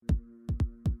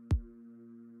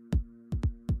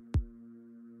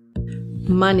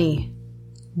money,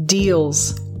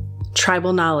 deals,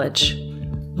 tribal knowledge,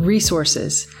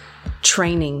 resources,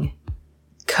 training,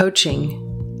 coaching,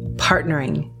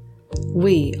 partnering.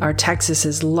 We are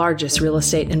Texas's largest real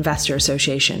estate investor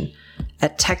association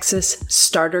at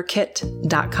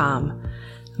texasstarterkit.com.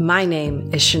 My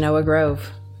name is Shanoa Grove.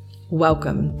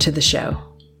 Welcome to the show.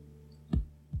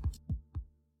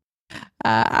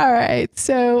 All right.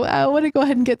 So I want to go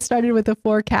ahead and get started with the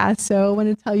forecast. So I want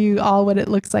to tell you all what it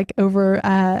looks like for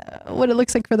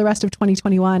the rest of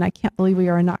 2021. I can't believe we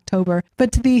are in October,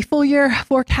 but the full year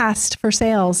forecast for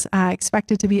sales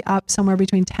expected to be up somewhere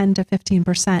between 10 to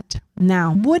 15%.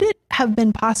 Now, would it have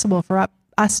been possible for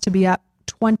us to be up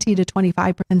 20 to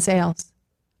 25% in sales?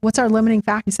 What's our limiting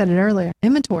factor? You said it earlier.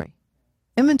 Inventory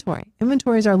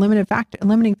is our limiting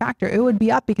factor. It would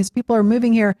be up because people are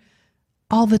moving here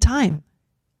all the time.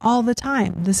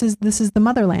 This is the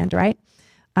motherland, right?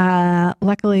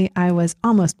 Luckily, I was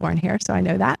almost born here, so I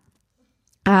know that.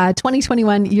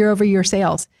 2021 year-over-year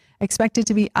sales expected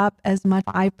to be up as much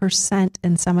as 5%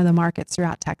 in some of the markets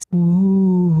throughout Texas.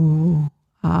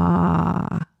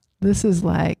 This is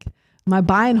like my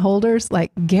buy and holders.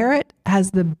 Like Garrett has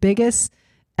the biggest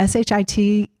SHIT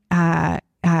eating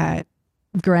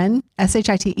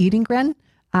grin.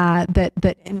 That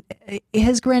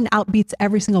his grin outbeats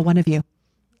every single one of you,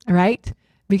 right?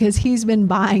 Because he's been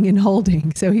buying and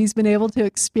holding. So he's been able to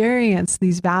experience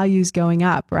these values going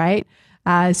up, right?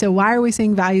 So why are we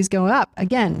seeing values go up?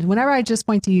 Again, whenever I just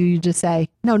point to you, you just say,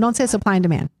 no, don't say supply and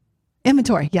demand.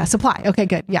 Inventory. Yeah. Supply. Okay,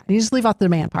 good. Yeah. You just leave off the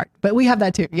demand part, but we have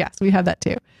that too. Yes, we have that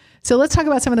too. So let's talk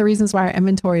about some of the reasons why our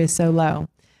inventory is so low.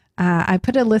 I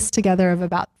put a list together of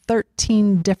about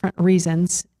 13 different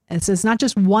reasons. This is not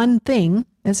just one thing.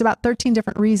 It's about 13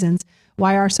 different reasons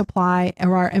why our supply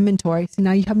or our inventory. So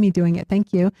now you have me doing it.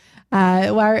 Thank you. Why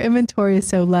our inventory is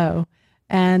so low,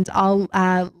 and I'll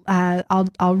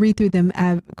read through them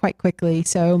quite quickly.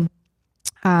 So,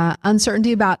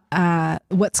 uncertainty about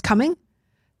what's coming.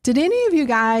 Did any of you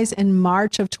guys in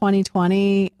March of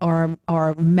 2020 or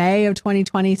May of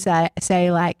 2020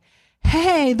 say like,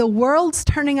 "Hey, the world's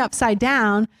turning upside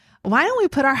down. Why don't we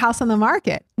put our house on the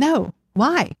market?" No.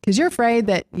 Why? Because you're afraid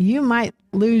that you might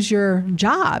lose your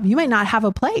job. You might not have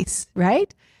a place,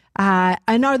 right?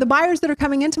 And are the buyers that are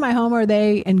coming into my home, are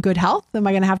they in good health? Am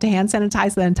I going to have to hand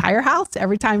sanitize the entire house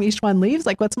every time each one leaves?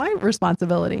 Like, what's my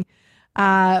responsibility? Do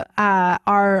I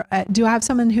have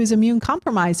someone who's immune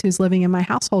compromised who's living in my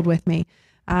household with me?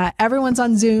 Everyone's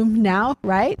on Zoom now,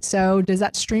 right? So does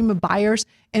that stream of buyers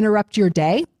interrupt your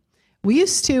day? We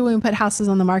used to, when we put houses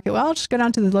on the market, well, I'll just go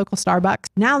down to the local Starbucks.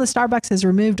 Now the Starbucks has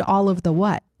removed all of the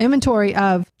what? Inventory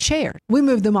of chairs. We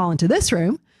moved them all into this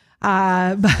room.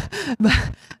 But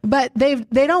they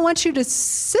don't want you to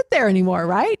sit there anymore,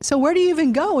 right? So where do you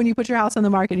even go when you put your house on the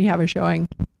market and you have a showing?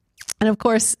 And of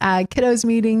course, kiddos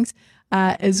meetings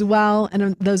as well.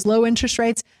 And those low interest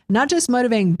rates, not just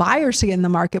motivating buyers to get in the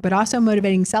market, but also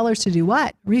motivating sellers to do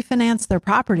what? Refinance their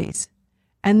properties.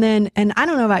 And I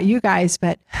don't know about you guys,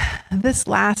 but this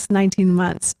last 19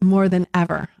 months, more than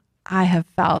ever, I have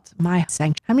felt my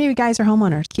sanction. How many of you guys are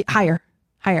homeowners? Higher.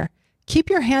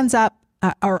 Keep your hands up,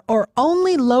 or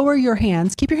only lower your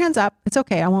hands. Keep your hands up. It's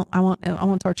okay. I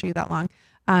won't torture you that long.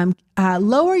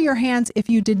 Lower your hands if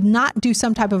you did not do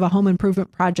some type of a home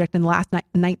improvement project in the last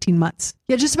 19 months.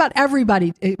 Yeah, just about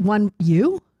everybody.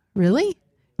 You? Really?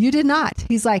 You did not.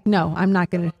 He's like, no, I'm not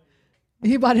going to.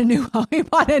 He bought a new home.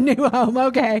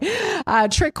 Okay.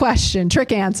 Trick question,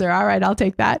 trick answer. All right. I'll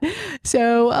take that.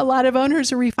 So a lot of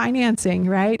owners are refinancing,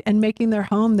 right? And making their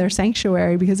home their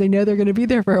sanctuary because they know they're going to be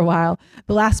there for a while.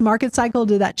 The last market cycle,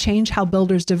 did that change how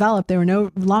builders develop? They were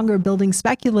no longer building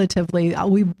speculatively.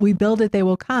 We build it, they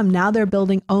will come. Now they're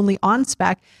building only on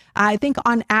spec. I think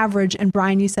on average, and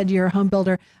Brian, you said you're a home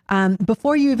builder,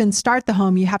 before you even start the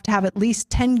home, you have to have at least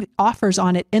 10 offers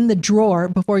on it in the drawer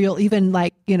before you'll even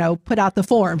put out the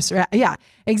forms. Right? Yeah,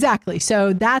 exactly.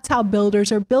 So that's how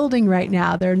builders are building right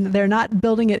now. They're not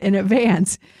building it in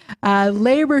advance.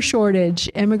 Labor shortage,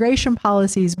 immigration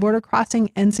policies, border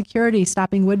crossing insecurity,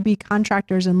 stopping would-be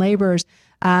contractors and laborers.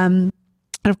 And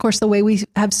of course, the way we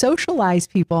have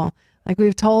socialized people. Like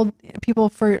we've told people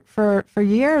for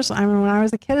years, I mean, when I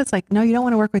was a kid, it's like, no, you don't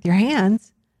want to work with your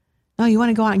hands. No, you want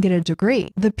to go out and get a degree.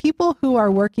 The people who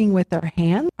are working with their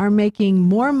hands are making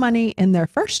more money in their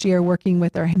first year working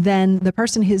with their hands than the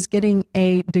person who's getting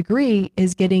a degree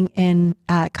is getting in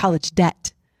college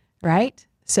debt, right?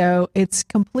 So it's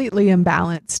completely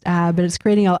imbalanced, but it's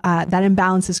creating that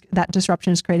imbalance, that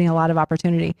disruption is creating a lot of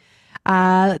opportunity.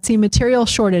 Let's see, material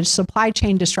shortage, supply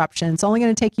chain disruption. It's only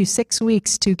going to take you 6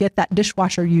 weeks to get that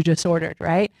dishwasher you just ordered,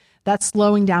 right? That's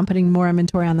slowing down, putting more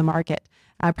inventory on the market.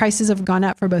 Prices have gone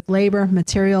up for both labor,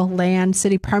 material, land,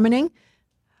 city permitting.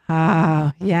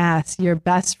 Ah, yes, your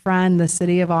best friend, the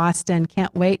city of Austin,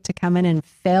 can't wait to come in and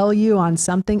fail you on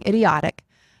something idiotic.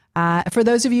 For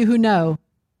those of you who know,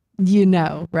 you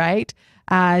know, right?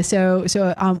 So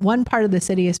one part of the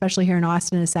city, especially here in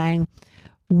Austin, is saying,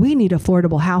 we need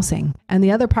affordable housing. And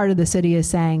the other part of the city is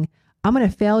saying, I'm going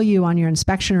to fail you on your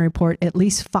inspection report at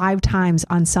least 5 times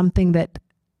on something that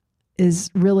is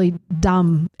really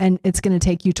dumb. And it's going to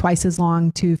take you twice as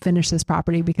long to finish this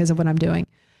property because of what I'm doing.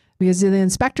 Because do the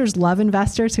inspectors love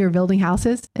investors who are building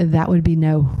houses? That would be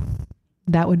no.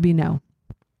 That would be no.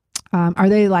 Are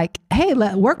they like, hey,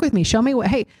 work with me. Show me what,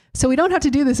 hey, so we don't have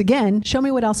to do this again. Show me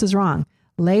what else is wrong.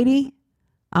 Lady,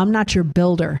 I'm not your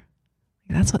builder.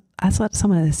 That's what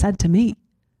someone has said to me.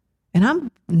 And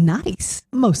I'm nice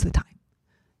most of the time.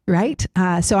 Right?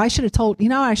 So I should have told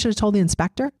the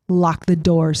inspector, lock the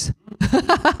doors.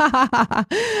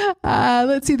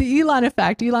 Let's see the Elon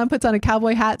effect. Elon puts on a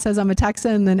cowboy hat, says I'm a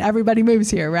Texan, and then everybody moves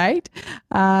here, right?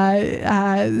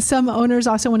 Some owners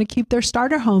also want to keep their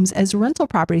starter homes as rental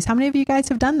properties. How many of you guys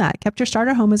have done that? Kept your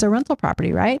starter home as a rental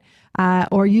property, right?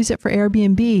 Or use it for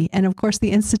Airbnb. And of course,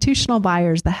 the institutional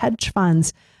buyers, the hedge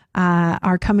funds,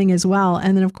 are coming as well.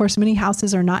 And then of course, many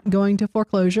houses are not going to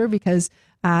foreclosure because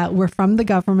we're from the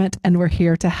government and we're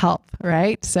here to help,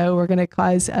 right? So we're going to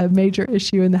cause a major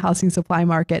issue in the housing supply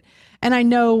market. And I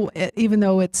know even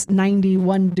though it's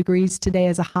 91 degrees today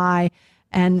as a high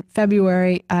and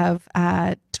February of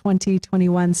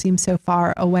 2021 seems so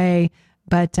far away,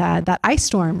 but that ice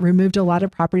storm removed a lot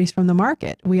of properties from the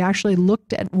market. We actually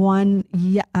looked at one,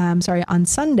 on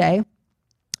Sunday,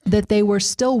 that they were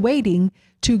still waiting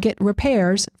to get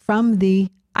repairs from the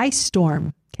ice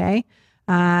storm, okay?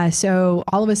 So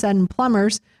all of a sudden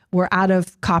plumbers were out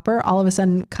of copper. All of a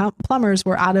sudden plumbers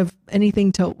were out of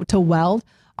anything to weld.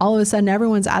 All of a sudden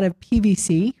everyone's out of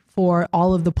PVC for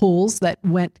all of the pools that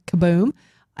went kaboom.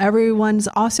 Everyone's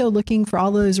also looking for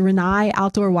all those Rinnai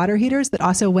outdoor water heaters that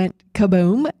also went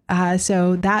kaboom.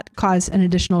 So that caused an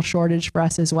additional shortage for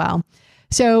us as well.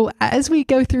 So as we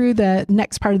go through the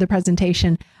next part of the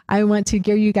presentation, I want to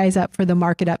gear you guys up for the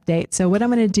market update. So what I'm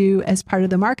going to do as part of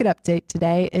the market update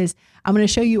today is I'm going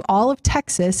to show you all of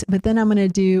Texas, but then I'm going to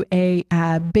do a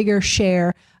bigger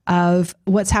share of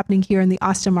what's happening here in the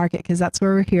Austin market, because that's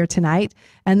where we're here tonight.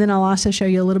 And then I'll also show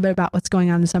you a little bit about what's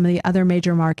going on in some of the other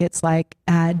major markets like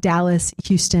Dallas,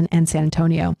 Houston, and San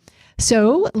Antonio.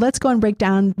 So let's go and break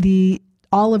down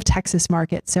all of Texas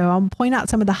market. So I'll point out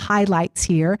some of the highlights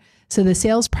here. So the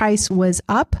sales price was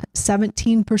up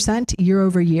 17% year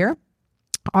over year,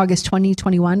 August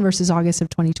 2021 versus August of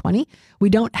 2020. We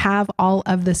don't have all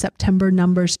of the September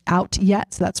numbers out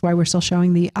yet, so that's why we're still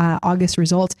showing the August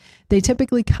results. They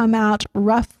typically come out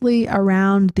roughly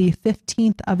around the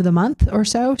 15th of the month or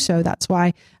so. So that's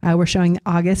why we're showing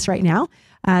August right now.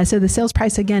 So the sales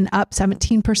price, again, up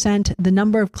 17%. The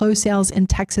number of closed sales in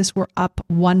Texas were up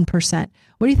 1%.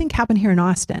 What do you think happened here in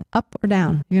Austin? Up or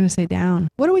down? You're going to say down.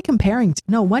 What are we comparing to?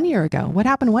 No, 1 year ago. What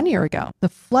happened 1 year ago? The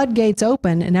floodgates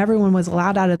opened and everyone was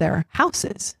allowed out of their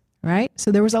houses, right?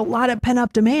 So there was a lot of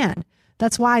pent-up demand.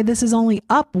 That's why this is only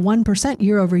up 1%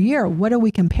 year over year. What are we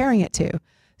comparing it to?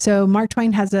 So Mark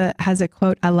Twain has a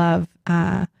quote I love,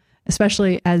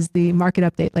 especially as the market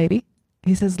update lady.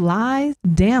 He says, lies,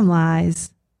 damn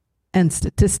lies, and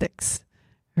statistics,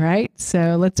 right?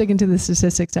 So let's dig into the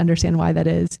statistics to understand why that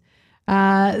is.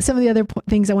 Some of the other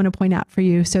things I want to point out for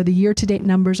you. So the year-to-date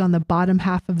numbers on the bottom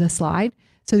half of the slide.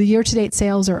 So the year-to-date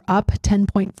sales are up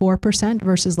 10.4%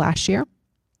 versus last year.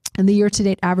 And the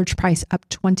year-to-date average price up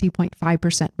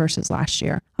 20.5% versus last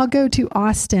year. I'll go to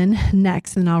Austin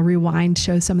next, and I'll rewind,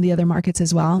 show some of the other markets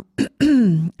as well.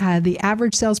 The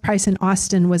average sales price in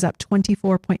Austin was up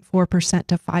 24.4%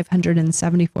 to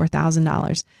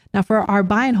 $574,000. Now, for our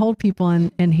buy and hold people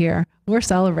in here, we're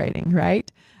celebrating, right?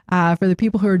 For the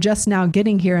people who are just now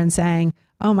getting here and saying,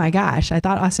 "Oh my gosh, I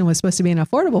thought Austin was supposed to be an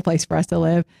affordable place for us to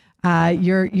live,"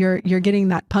 you're getting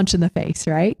that punch in the face,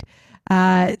 right?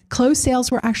 Closed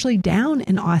sales were actually down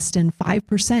in Austin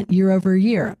 5% year over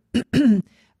year.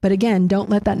 But again, don't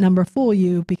let that number fool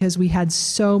you, because we had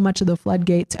so much of the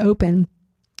floodgates open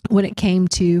when it came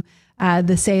to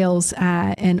the sales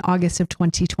in August of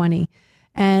 2020.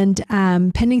 And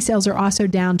pending sales are also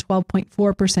down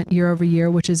 12.4% year over year,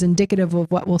 which is indicative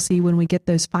of what we'll see when we get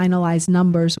those finalized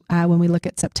numbers when we look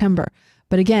at September.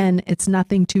 But again, it's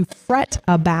nothing to fret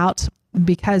about,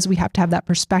 because we have to have that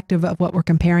perspective of what we're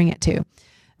comparing it to.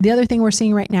 The other thing we're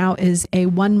seeing right now is a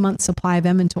 1 month supply of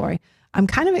inventory. I'm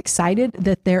kind of excited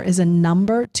that there is a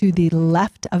number to the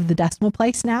left of the decimal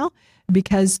place now,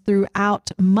 because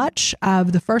throughout much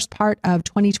of the first part of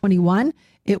 2021,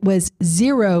 it was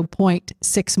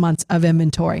 0.6 months of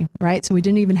inventory, right? So we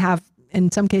didn't even have,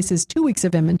 in some cases, 2 weeks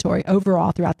of inventory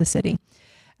overall throughout the city.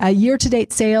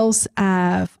 Year-to-date sales,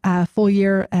 full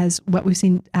year as what we've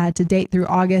seen to date through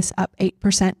August, up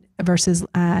 8% versus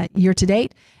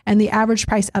year-to-date, and the average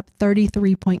price up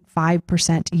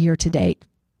 33.5% year-to-date.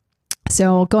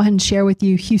 So I'll go ahead and share with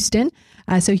you Houston.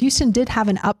 So Houston did have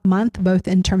an up month, both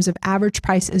in terms of average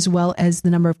price as well as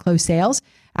the number of closed sales.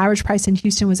 Average price in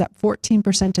Houston was up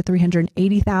 14% to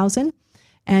 $380,000,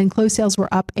 and closed sales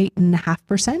were up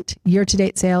 8.5%.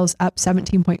 Year-to-date sales up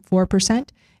 17.4%.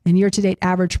 And year-to-date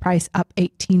average price up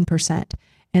 18%.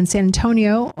 And San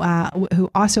Antonio,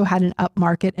 who also had an up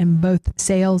market in both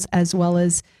sales as well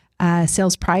as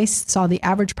sales price, saw the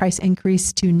average price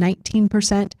increase to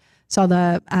 19%, saw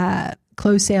the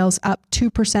closed sales up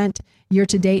 2%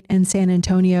 year-to-date, and San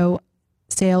Antonio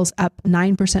sales up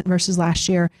 9% versus last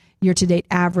year, year-to-date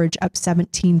average up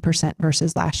 17%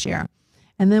 versus last year.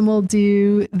 And then we'll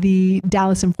do the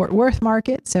Dallas and Fort Worth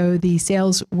market. So the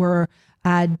sales were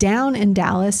down in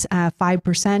Dallas,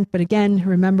 5%. But again,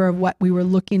 remember what we were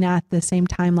looking at the same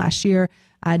time last year.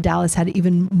 Dallas had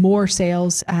even more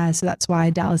sales. So that's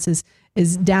why Dallas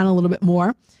is down a little bit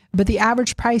more. But the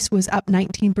average price was up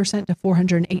 19% to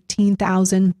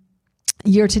 $418,000.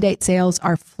 Year-to-date sales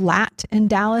are flat in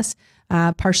Dallas,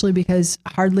 partially because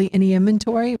hardly any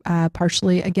inventory,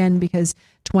 partially, again, because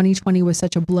 2020 was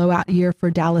such a blowout year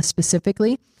for Dallas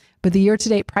specifically. But the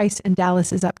year-to-date price in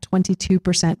Dallas is up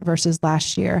 22% versus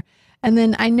last year. And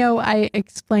then I know I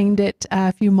explained it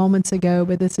a few moments ago,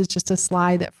 but this is just a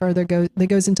slide that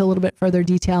goes into a little bit further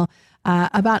detail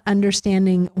about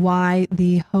understanding why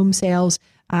the home sales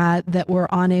that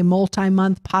were on a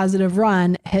multi-month positive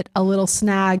run hit a little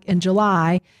snag in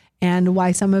July, and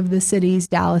why some of the cities,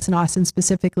 Dallas and Austin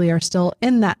specifically, are still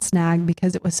in that snag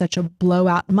because it was such a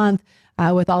blowout month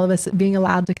with all of us being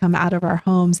allowed to come out of our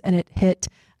homes, and it hit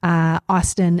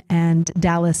Austin and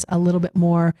Dallas a little bit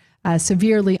more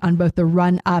severely on both the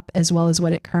run up as well as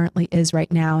what it currently is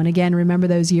right now. And again, remember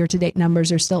those year-to-date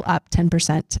numbers are still up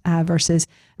 10% versus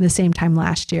the same time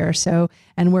last year. So,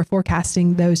 and we're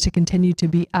forecasting those to continue to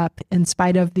be up in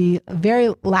spite of the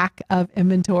very lack of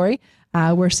inventory.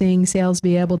 We're seeing sales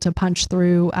be able to punch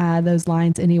through those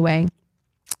lines anyway.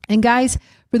 And guys,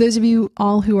 for those of you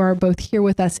all who are both here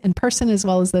with us in person, as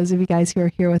well as those of you guys who are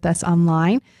here with us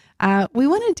online, we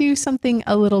want to do something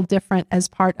a little different as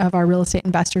part of our real estate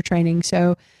investor training.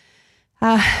 So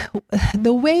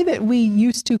the way that we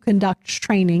used to conduct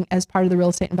training as part of the Real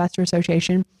Estate Investor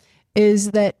Association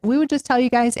is that we would just tell you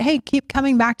guys, hey, keep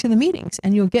coming back to the meetings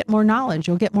and you'll get more knowledge.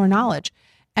 You'll get more knowledge.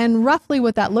 And roughly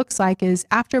what that looks like is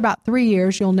after about 3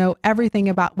 years, you'll know everything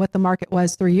about what the market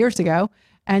was 3 years ago,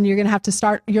 and you're going to have to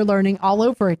start your learning all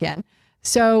over again.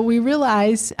 So we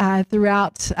realized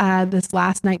throughout this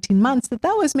last 19 months that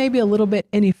was maybe a little bit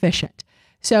inefficient.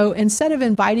 So instead of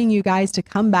inviting you guys to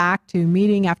come back to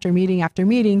meeting after meeting after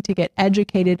meeting to get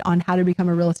educated on how to become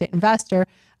a real estate investor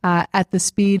at the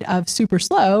speed of super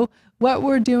slow, what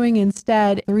we're doing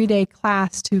instead, a 3-day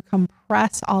class to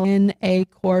compress all in a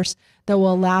course that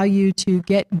will allow you to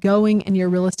get going in your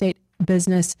real estate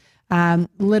business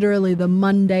literally the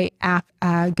Monday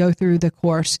after go through the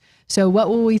course. So what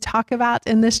will we talk about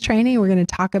in this training? We're going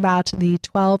to talk about the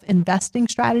 12 investing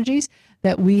strategies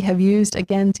that we have used,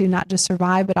 again, to not just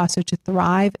survive, but also to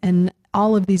thrive in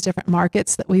all of these different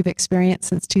markets that we've experienced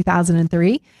since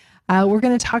 2003. We're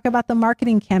going to talk about the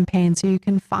marketing campaign so you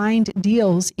can find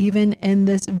deals even in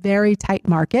this very tight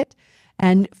market,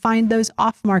 and find those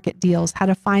off-market deals, how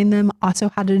to find them, also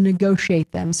how to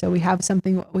negotiate them. So we have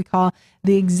something what we call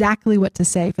the exactly what to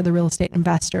say for the real estate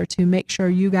investor to make sure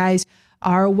you guys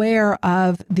are aware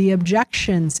of the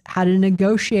objections, how to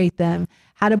negotiate them,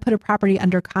 how to put a property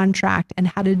under contract, and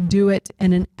how to do it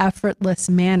in an effortless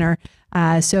manner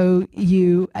so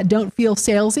you don't feel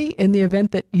salesy in the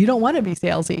event that you don't want to be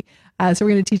salesy. So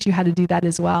we're going to teach you how to do that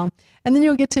as well. And then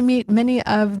you'll get to meet many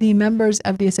of the members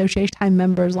of the association, time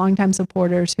members, longtime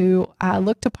supporters who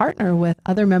look to partner with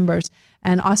other members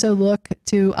and also look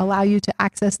to allow you to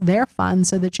access their funds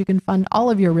so that you can fund all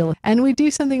of your real estate. And we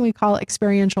do something we call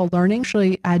experiential learning.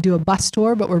 Actually, do a bus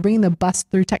tour, but we're bringing the bus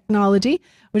through technology,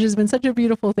 which has been such a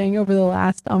beautiful thing over the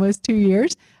last almost 2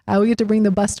 years. We get to bring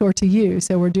the bus tour to you.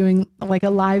 So we're doing like a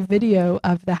live video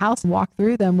of the house and walk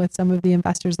through them with some of the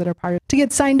investors that are part of it. To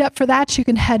get signed up for that, you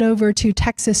can head over to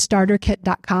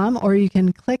texasstarterkit.com, or you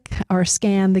can click or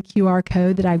scan the QR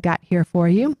code that I've got here for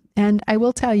you. And I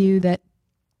will tell you that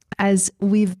as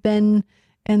we've been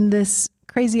in this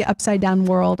crazy upside down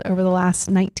world over the last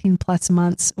 19 plus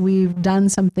months, we've done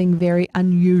something very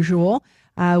unusual,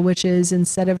 which is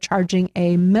instead of charging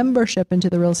a membership into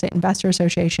the Real Estate Investor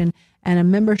Association and a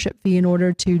membership fee in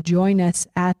order to join us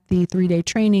at the 3-day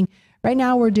training, right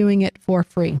now we're doing it for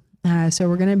free. So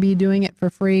we're going to be doing it for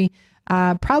free,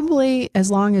 probably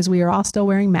as long as we are all still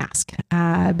wearing masks,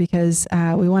 because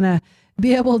we want to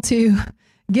be able to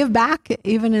give back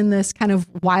even in this kind of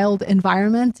wild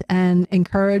environment and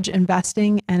encourage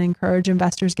investing and encourage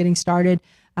investors getting started,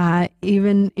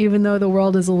 even though the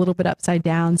world is a little bit upside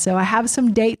down. So I have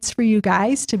some dates for you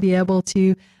guys to be able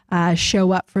to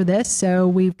show up for this. So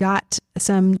we've got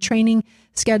some training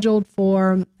scheduled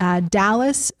for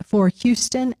Dallas, for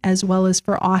Houston, as well as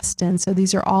for Austin. So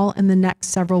these are all in the next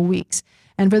several weeks.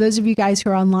 And for those of you guys who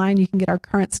are online, you can get our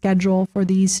current schedule for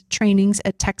these trainings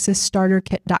at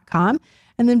texasstarterkit.com.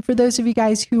 And then for those of you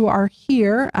guys who are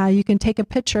here, you can take a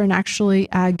picture and actually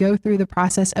go through the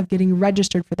process of getting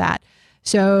registered for that.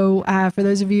 So for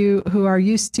those of you who are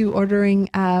used to ordering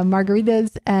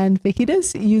margaritas and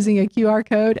fajitas using a QR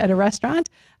code at a restaurant,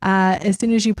 as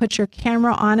soon as you put your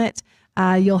camera on it,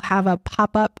 you'll have a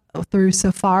pop-up through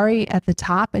Safari at the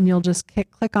top, and you'll just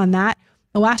click on that.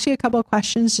 We'll ask you a couple of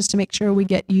questions just to make sure we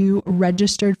get you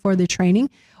registered for the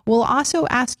training. We'll also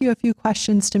ask you a few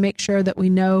questions to make sure that we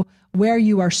know where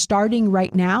you are starting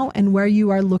right now and where you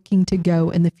are looking to go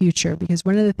in the future. Because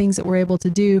one of the things that we're able to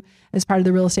do as part of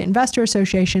the Real Estate Investor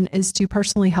Association is to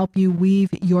personally help you weave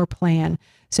your plan.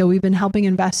 So we've been helping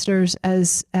investors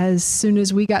as soon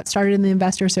as we got started in the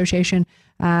Investor Association.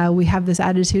 We have this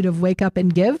attitude of wake up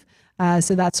and give.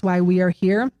 So that's why we are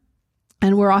here.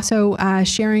 And we're also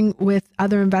sharing with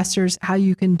other investors how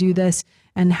you can do this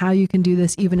and how you can do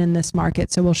this even in this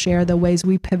market. So we'll share the ways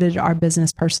we pivoted our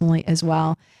business personally as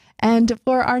well. And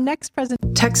for our next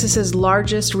presentation, Texas's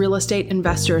largest real estate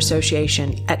investor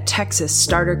association at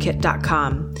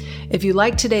texasstarterkit.com. If you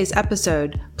like today's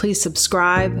episode, please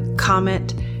subscribe,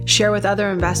 comment, share with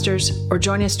other investors, or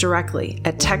join us directly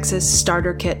at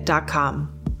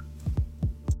texasstarterkit.com.